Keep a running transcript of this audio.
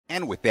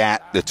And with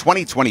that, the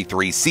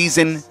 2023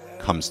 season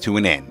comes to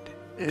an end.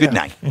 Good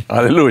night.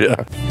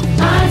 Hallelujah.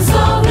 I'm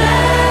so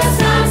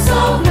blessed,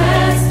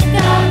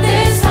 got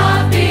this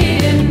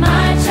heartbeat in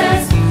my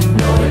chest.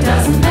 No, it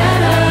doesn't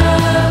matter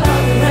about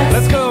the rest.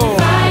 Let's go. If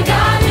I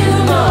got you,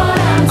 Lord,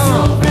 I'm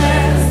so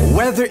blessed.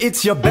 Whether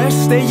it's your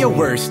best day, your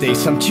worst day,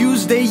 some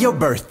Tuesday, your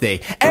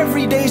birthday,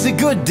 every day's a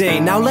good day.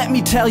 Now let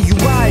me tell you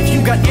why. If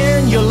you got air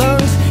in your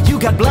lungs, you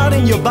got blood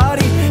in your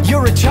body,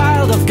 you're a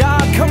child of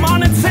God. Come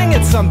on and sing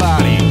it,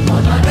 somebody.